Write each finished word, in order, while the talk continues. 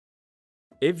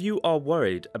If you are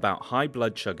worried about high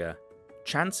blood sugar,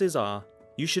 chances are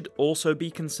you should also be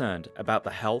concerned about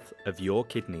the health of your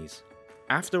kidneys.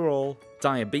 After all,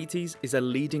 diabetes is a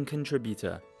leading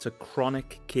contributor to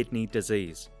chronic kidney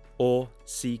disease, or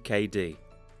CKD.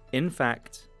 In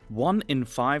fact, 1 in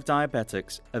 5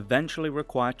 diabetics eventually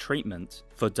require treatment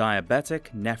for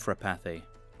diabetic nephropathy,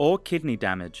 or kidney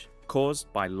damage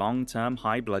caused by long-term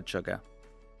high blood sugar.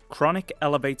 Chronic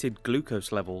elevated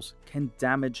glucose levels can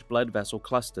damage blood vessel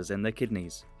clusters in the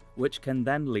kidneys, which can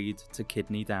then lead to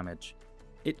kidney damage.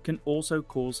 It can also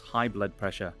cause high blood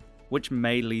pressure, which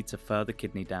may lead to further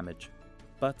kidney damage.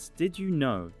 But did you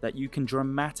know that you can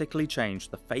dramatically change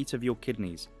the fate of your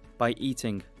kidneys by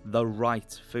eating the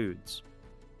right foods?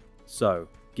 So,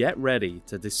 get ready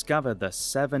to discover the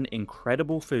 7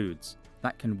 incredible foods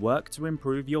that can work to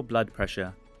improve your blood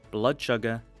pressure, blood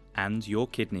sugar, and your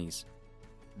kidneys.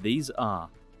 These are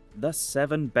the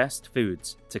 7 best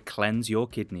foods to cleanse your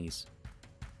kidneys.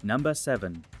 Number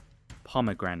 7.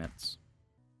 Pomegranates.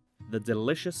 The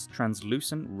delicious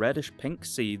translucent reddish-pink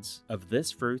seeds of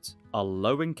this fruit are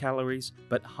low in calories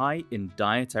but high in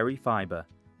dietary fiber,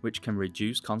 which can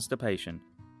reduce constipation.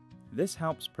 This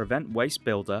helps prevent waste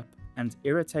buildup and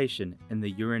irritation in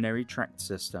the urinary tract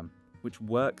system, which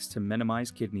works to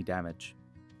minimize kidney damage.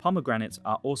 Pomegranates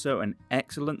are also an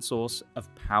excellent source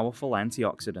of powerful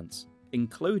antioxidants,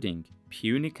 including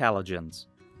PUNICALAGINS,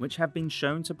 which have been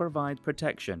shown to provide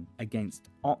protection against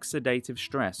oxidative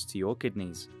stress to your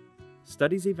kidneys.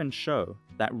 Studies even show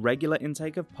that regular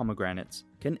intake of pomegranates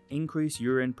can increase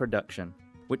urine production,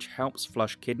 which helps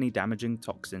flush kidney-damaging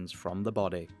toxins from the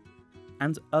body.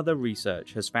 And other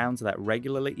research has found that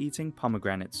regularly eating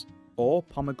pomegranates or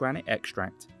pomegranate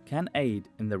extract can aid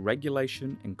in the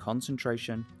regulation and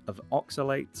concentration of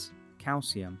oxalates,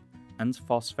 calcium, and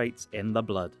phosphates in the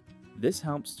blood. This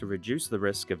helps to reduce the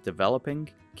risk of developing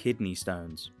kidney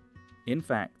stones. In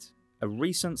fact, a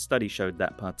recent study showed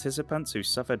that participants who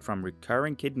suffered from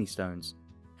recurring kidney stones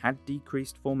had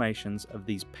decreased formations of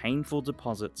these painful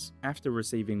deposits after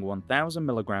receiving 1000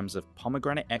 milligrams of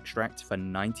pomegranate extract for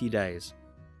 90 days.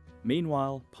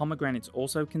 Meanwhile, pomegranates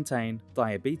also contain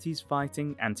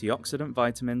diabetes-fighting antioxidant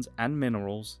vitamins and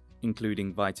minerals,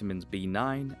 including vitamins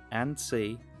B9 and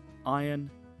C,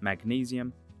 iron,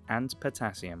 magnesium, and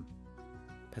potassium.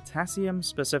 Potassium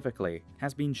specifically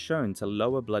has been shown to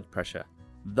lower blood pressure,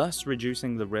 thus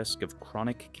reducing the risk of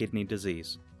chronic kidney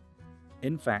disease.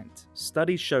 In fact,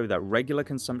 studies show that regular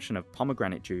consumption of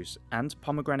pomegranate juice and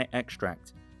pomegranate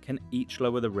extract can each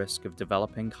lower the risk of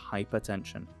developing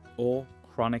hypertension or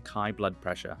chronic high blood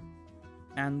pressure.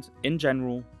 And in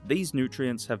general, these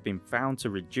nutrients have been found to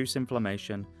reduce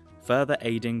inflammation, further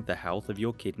aiding the health of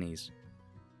your kidneys.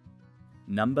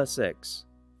 Number 6.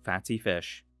 Fatty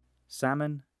fish,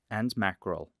 salmon and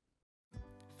mackerel.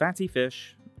 Fatty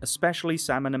fish, especially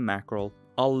salmon and mackerel,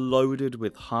 are loaded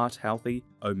with heart-healthy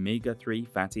omega-3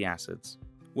 fatty acids,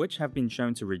 which have been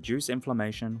shown to reduce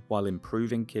inflammation while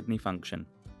improving kidney function.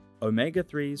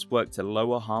 Omega-3s work to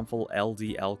lower harmful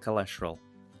LDL cholesterol,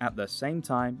 at the same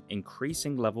time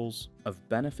increasing levels of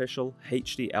beneficial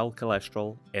HDL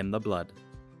cholesterol in the blood.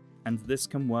 And this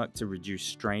can work to reduce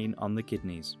strain on the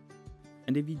kidneys.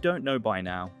 And if you don't know by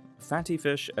now, fatty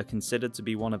fish are considered to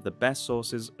be one of the best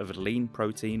sources of lean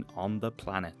protein on the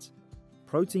planet.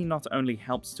 Protein not only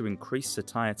helps to increase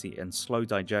satiety and slow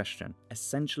digestion,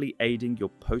 essentially aiding your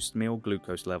post-meal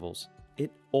glucose levels,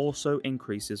 it also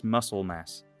increases muscle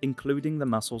mass, including the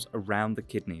muscles around the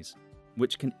kidneys,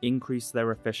 which can increase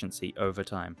their efficiency over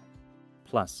time.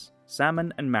 Plus,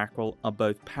 salmon and mackerel are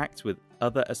both packed with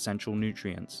other essential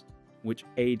nutrients, which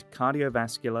aid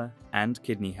cardiovascular and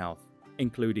kidney health,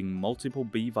 including multiple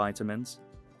B vitamins,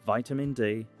 vitamin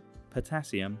D,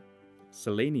 potassium,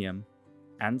 selenium,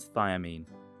 and thiamine.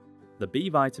 The B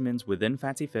vitamins within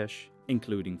fatty fish,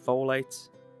 including folate,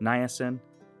 niacin,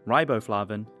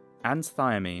 riboflavin, and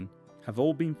thiamine, have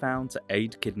all been found to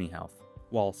aid kidney health,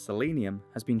 while selenium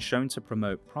has been shown to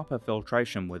promote proper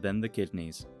filtration within the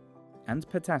kidneys. And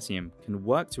potassium can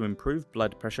work to improve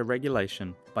blood pressure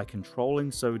regulation by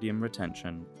controlling sodium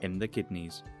retention in the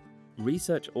kidneys.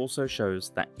 Research also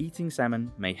shows that eating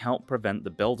salmon may help prevent the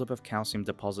buildup of calcium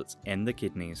deposits in the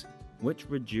kidneys, which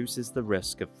reduces the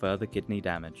risk of further kidney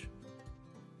damage.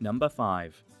 Number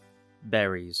 5.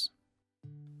 Berries.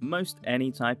 Most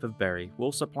any type of berry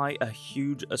will supply a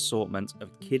huge assortment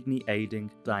of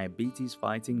kidney-aiding,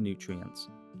 diabetes-fighting nutrients,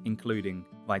 including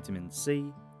vitamin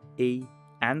C, E,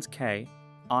 and K,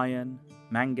 iron,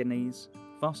 manganese,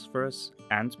 phosphorus,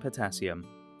 and potassium,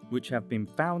 which have been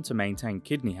found to maintain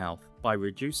kidney health by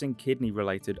reducing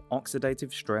kidney-related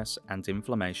oxidative stress and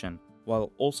inflammation,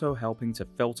 while also helping to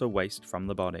filter waste from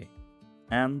the body.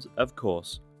 And, of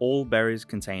course, all berries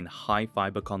contain high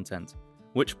fiber content,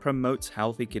 which promotes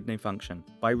healthy kidney function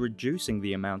by reducing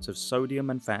the amount of sodium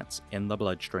and fats in the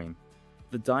bloodstream.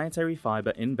 The dietary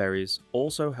fiber in berries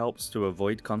also helps to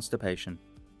avoid constipation,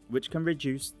 which can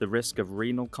reduce the risk of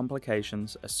renal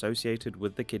complications associated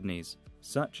with the kidneys,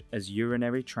 such as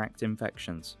urinary tract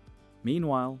infections.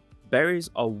 Meanwhile, berries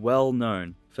are well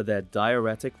known for their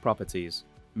diuretic properties,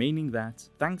 meaning that,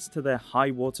 thanks to their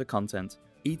high water content,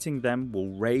 eating them will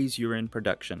raise urine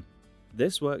production.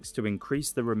 This works to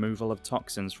increase the removal of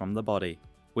toxins from the body,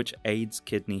 which aids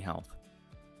kidney health.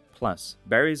 Plus,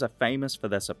 berries are famous for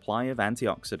their supply of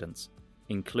antioxidants,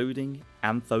 including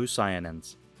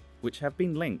anthocyanins, which have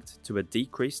been linked to a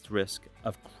decreased risk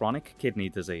of chronic kidney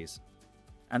disease.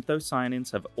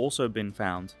 Anthocyanins have also been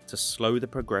found to slow the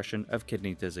progression of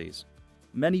kidney disease.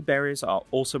 Many berries are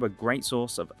also a great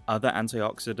source of other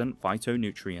antioxidant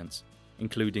phytonutrients,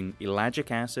 including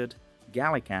ellagic acid,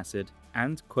 gallic acid,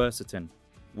 and quercetin,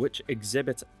 which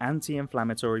exhibit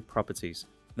anti-inflammatory properties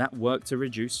that work to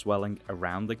reduce swelling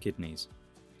around the kidneys.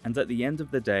 And at the end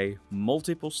of the day,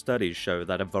 multiple studies show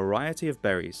that a variety of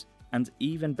berries and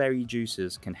even berry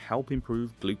juices can help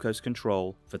improve glucose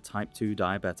control for type 2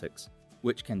 diabetics,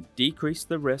 which can decrease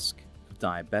the risk of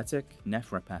diabetic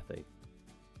nephropathy.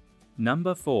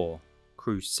 Number 4.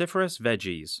 Cruciferous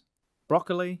veggies,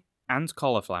 broccoli and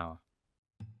cauliflower.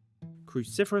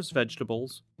 Cruciferous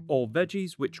vegetables, or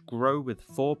veggies which grow with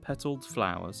 4-petaled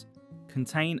flowers,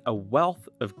 contain a wealth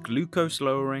of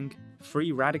glucose-lowering,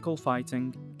 free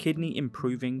radical-fighting,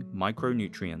 kidney-improving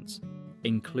micronutrients,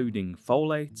 including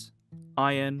folate,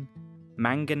 iron,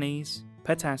 manganese,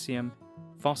 potassium,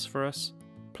 phosphorus,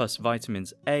 plus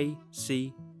vitamins A,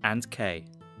 C, and K.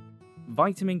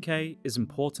 Vitamin K is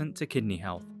important to kidney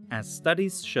health, as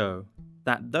studies show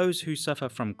that those who suffer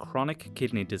from chronic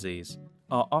kidney disease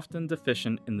are often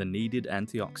deficient in the needed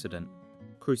antioxidant.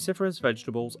 Cruciferous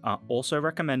vegetables are also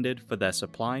recommended for their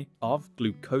supply of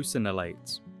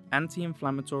glucosinolates,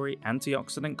 anti-inflammatory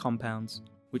antioxidant compounds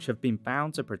which have been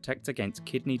found to protect against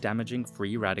kidney-damaging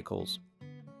free radicals.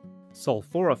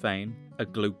 Sulforaphane, a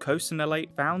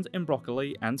glucosinolate found in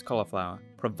broccoli and cauliflower,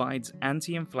 provides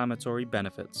anti-inflammatory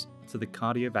benefits to the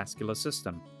cardiovascular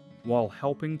system, while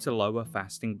helping to lower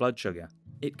fasting blood sugar.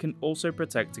 It can also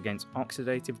protect against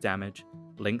oxidative damage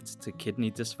linked to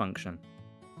kidney dysfunction.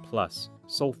 Plus,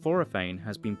 sulforaphane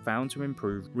has been found to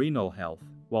improve renal health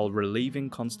while relieving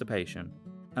constipation,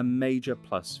 a major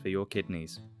plus for your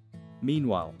kidneys.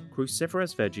 Meanwhile,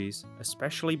 cruciferous veggies,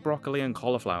 especially broccoli and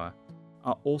cauliflower,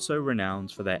 are also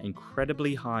renowned for their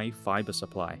incredibly high fiber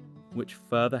supply, which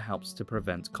further helps to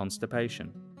prevent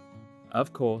constipation.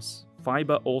 Of course,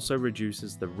 fiber also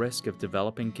reduces the risk of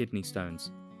developing kidney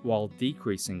stones, while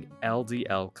decreasing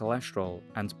LDL cholesterol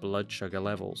and blood sugar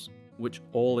levels, which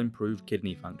all improve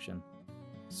kidney function.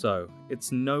 So,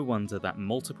 it's no wonder that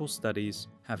multiple studies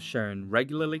have shown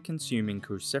regularly consuming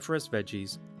cruciferous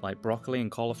veggies like broccoli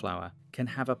and cauliflower can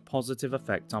have a positive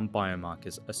effect on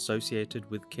biomarkers associated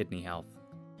with kidney health,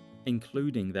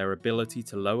 including their ability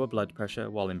to lower blood pressure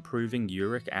while improving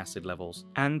uric acid levels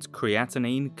and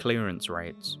creatinine clearance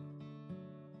rates.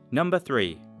 Number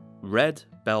 3. Red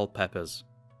bell peppers.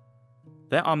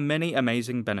 There are many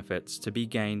amazing benefits to be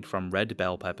gained from red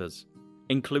bell peppers,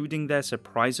 including their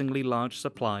surprisingly large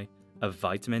supply of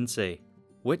vitamin C,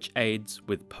 which aids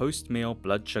with post-meal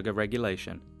blood sugar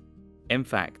regulation. In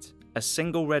fact, a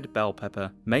single red bell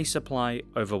pepper may supply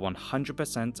over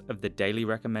 100% of the daily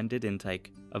recommended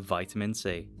intake of vitamin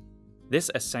C.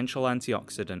 This essential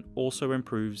antioxidant also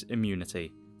improves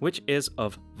immunity, which is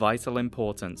of vital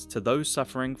importance to those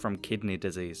suffering from kidney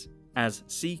disease, as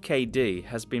CKD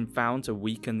has been found to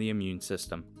weaken the immune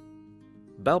system.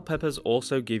 Bell peppers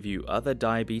also give you other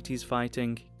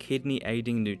diabetes-fighting,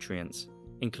 kidney-aiding nutrients,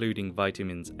 including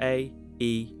vitamins A,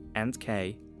 E, and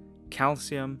K,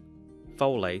 calcium,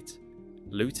 folate,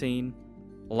 lutein,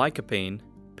 lycopene,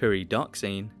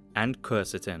 pyridoxine, and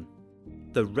quercetin.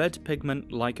 The red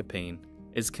pigment lycopene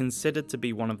is considered to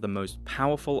be one of the most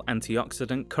powerful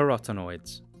antioxidant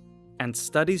carotenoids, and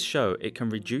studies show it can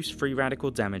reduce free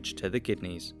radical damage to the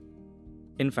kidneys.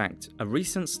 In fact, a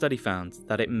recent study found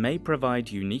that it may provide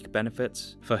unique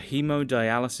benefits for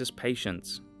hemodialysis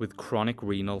patients with chronic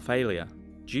renal failure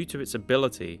due to its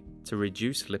ability to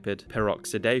reduce lipid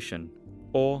peroxidation,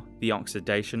 or the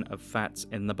oxidation of fats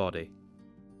in the body.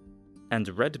 And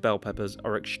red bell peppers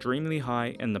are extremely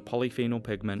high in the polyphenol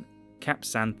pigment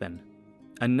capsanthin,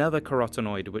 another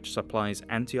carotenoid which supplies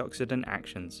antioxidant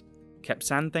actions.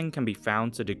 Capsanthin can be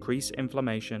found to decrease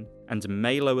inflammation and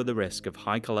may lower the risk of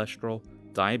high cholesterol,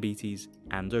 diabetes,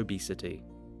 and obesity.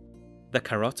 The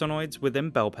carotenoids within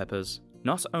bell peppers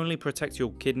not only protect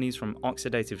your kidneys from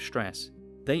oxidative stress,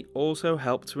 they also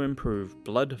help to improve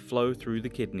blood flow through the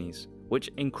kidneys, which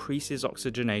increases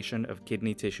oxygenation of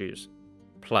kidney tissues.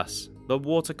 Plus, the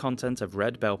water content of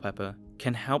red bell pepper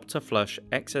can help to flush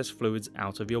excess fluids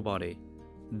out of your body,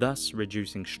 thus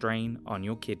reducing strain on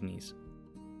your kidneys.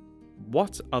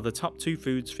 What are the top 2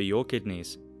 foods for your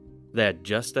kidneys? They're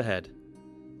just ahead.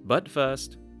 But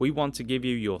first, we want to give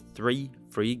you your 3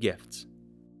 free gifts.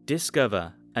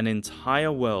 Discover an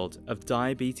entire world of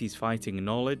diabetes-fighting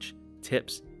knowledge,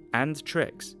 tips, and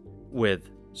tricks with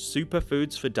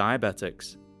Superfoods for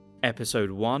Diabetics,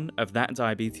 Episode 1 of that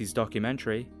diabetes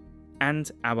documentary,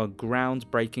 and our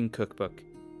groundbreaking cookbook,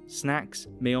 Snacks,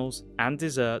 Meals, and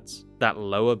Desserts that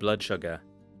lower blood sugar.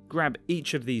 Grab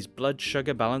each of these blood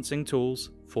sugar balancing tools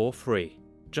for free.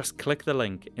 Just click the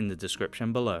link in the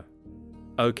description below.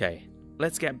 Okay,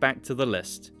 let's get back to the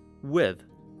list with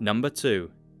number 2,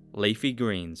 leafy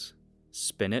greens,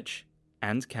 spinach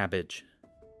and cabbage.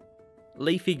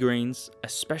 Leafy greens,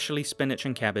 especially spinach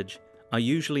and cabbage, are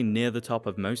usually near the top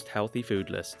of most healthy food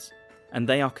lists, and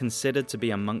they are considered to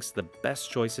be amongst the best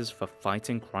choices for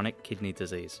fighting chronic kidney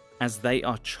disease, as they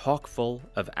are chock full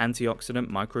of antioxidant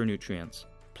micronutrients,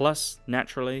 plus,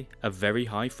 naturally, a very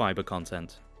high fiber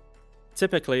content.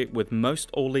 Typically, with most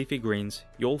all leafy greens,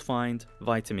 you'll find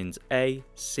vitamins A,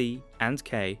 C, and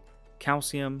K,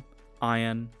 calcium,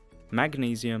 iron,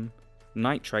 magnesium,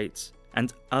 nitrates,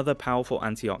 and other powerful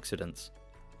antioxidants,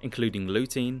 including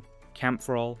lutein,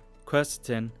 camphorol,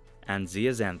 quercetin, and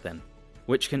zeaxanthin,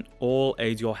 which can all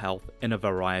aid your health in a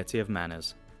variety of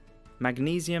manners.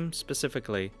 Magnesium,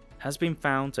 specifically, has been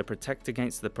found to protect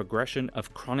against the progression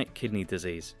of chronic kidney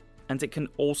disease, and it can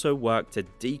also work to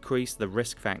decrease the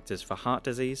risk factors for heart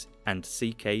disease and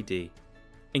CKD,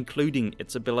 including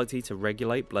its ability to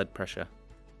regulate blood pressure.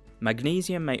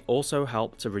 Magnesium may also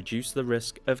help to reduce the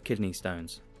risk of kidney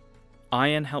stones.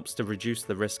 Iron helps to reduce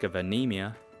the risk of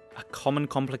anemia, a common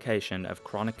complication of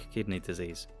chronic kidney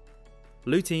disease.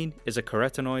 Lutein is a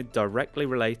carotenoid directly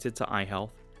related to eye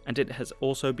health, and it has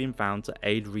also been found to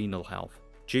aid renal health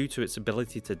due to its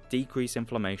ability to decrease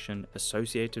inflammation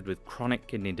associated with chronic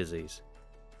kidney disease.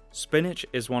 Spinach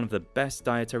is one of the best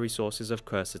dietary sources of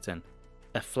quercetin,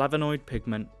 a flavonoid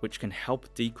pigment which can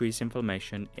help decrease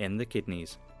inflammation in the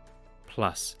kidneys.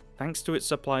 Plus, thanks to its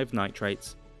supply of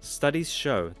nitrates, studies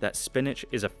show that spinach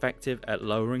is effective at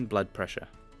lowering blood pressure.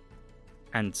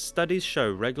 And studies show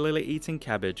regularly eating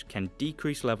cabbage can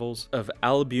decrease levels of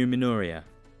albuminuria,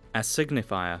 a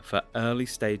signifier for early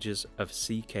stages of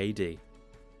CKD.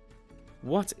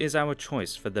 What is our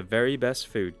choice for the very best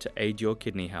food to aid your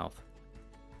kidney health?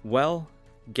 Well,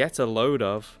 get a load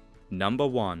of number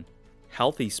 1,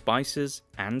 healthy spices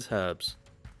and herbs,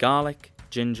 garlic,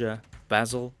 ginger,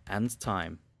 basil, and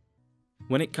thyme.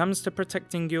 When it comes to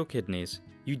protecting your kidneys,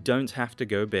 you don't have to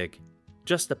go big.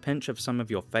 Just a pinch of some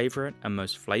of your favorite and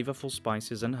most flavorful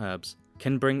spices and herbs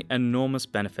can bring enormous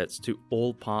benefits to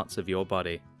all parts of your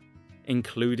body,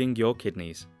 including your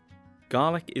kidneys.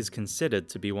 Garlic is considered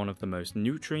to be one of the most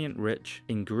nutrient-rich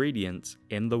ingredients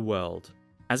in the world,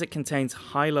 as it contains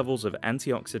high levels of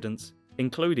antioxidants,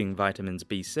 including vitamins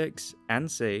B6 and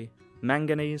C,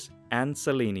 manganese, and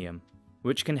selenium,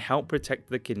 which can help protect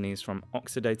the kidneys from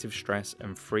oxidative stress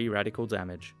and free radical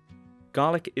damage.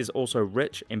 Garlic is also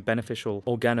rich in beneficial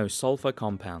organosulfur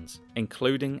compounds,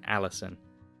 including allicin,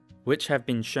 which have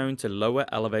been shown to lower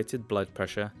elevated blood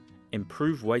pressure,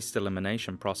 improve waste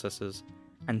elimination processes,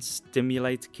 and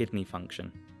stimulate kidney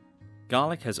function.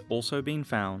 Garlic has also been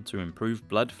found to improve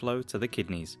blood flow to the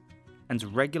kidneys,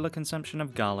 and regular consumption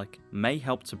of garlic may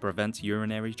help to prevent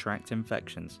urinary tract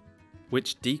infections,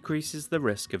 which decreases the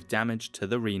risk of damage to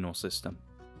the renal system.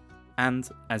 And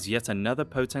as yet another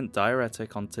potent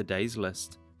diuretic on today's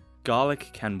list,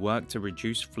 garlic can work to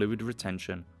reduce fluid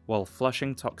retention while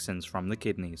flushing toxins from the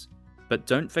kidneys. But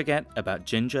don't forget about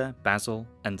ginger, basil,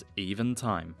 and even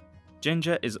thyme.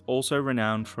 Ginger is also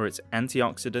renowned for its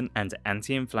antioxidant and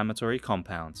anti-inflammatory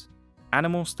compounds.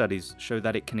 Animal studies show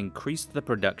that it can increase the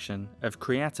production of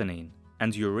creatinine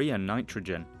and urea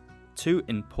nitrogen, 2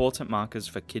 important markers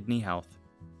for kidney health.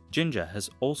 Ginger has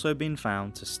also been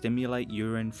found to stimulate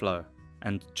urine flow,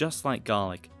 and just like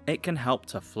garlic, it can help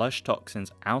to flush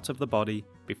toxins out of the body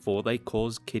before they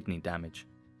cause kidney damage.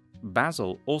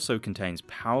 Basil also contains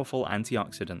powerful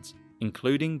antioxidants,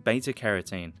 including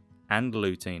beta-carotene and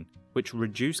lutein, which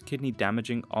reduce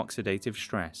kidney-damaging oxidative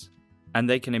stress, and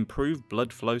they can improve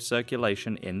blood flow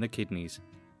circulation in the kidneys,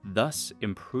 thus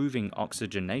improving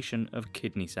oxygenation of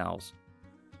kidney cells.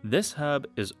 This herb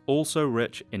is also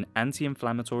rich in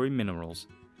anti-inflammatory minerals,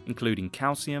 including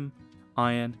calcium,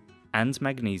 iron, and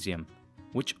magnesium,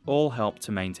 which all help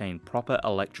to maintain proper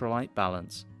electrolyte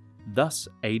balance, thus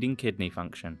aiding kidney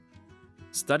function.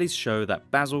 Studies show that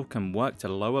basil can work to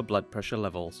lower blood pressure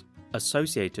levels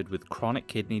associated with chronic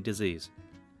kidney disease,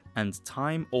 and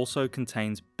thyme also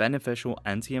contains beneficial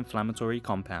anti-inflammatory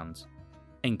compounds,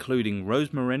 including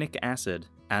rosmarinic acid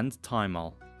and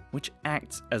thymol, which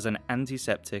acts as an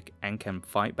antiseptic and can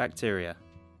fight bacteria.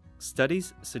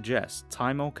 Studies suggest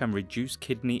thymol can reduce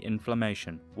kidney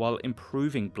inflammation while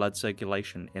improving blood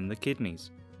circulation in the kidneys.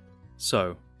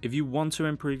 So, if you want to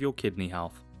improve your kidney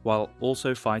health while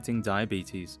also fighting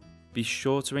diabetes, be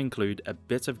sure to include a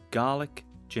bit of garlic,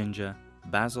 ginger,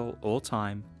 basil or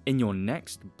thyme in your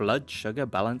next blood sugar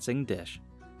balancing dish.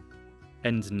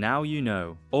 And now you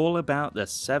know all about the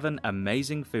 7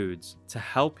 amazing foods to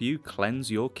help you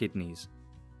cleanse your kidneys.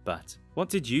 But what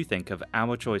did you think of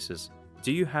our choices?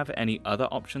 Do you have any other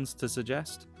options to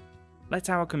suggest? Let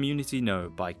our community know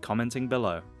by commenting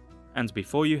below. And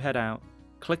before you head out,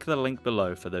 click the link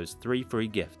below for those 3 free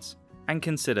gifts. And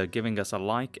consider giving us a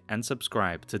like and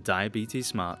subscribe to Diabetes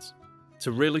Smarts.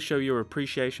 To really show your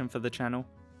appreciation for the channel,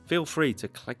 feel free to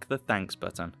click the thanks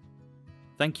button.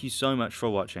 Thank you so much for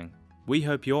watching. We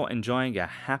hope you're enjoying a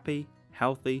happy,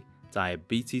 healthy,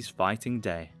 diabetes fighting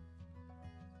day.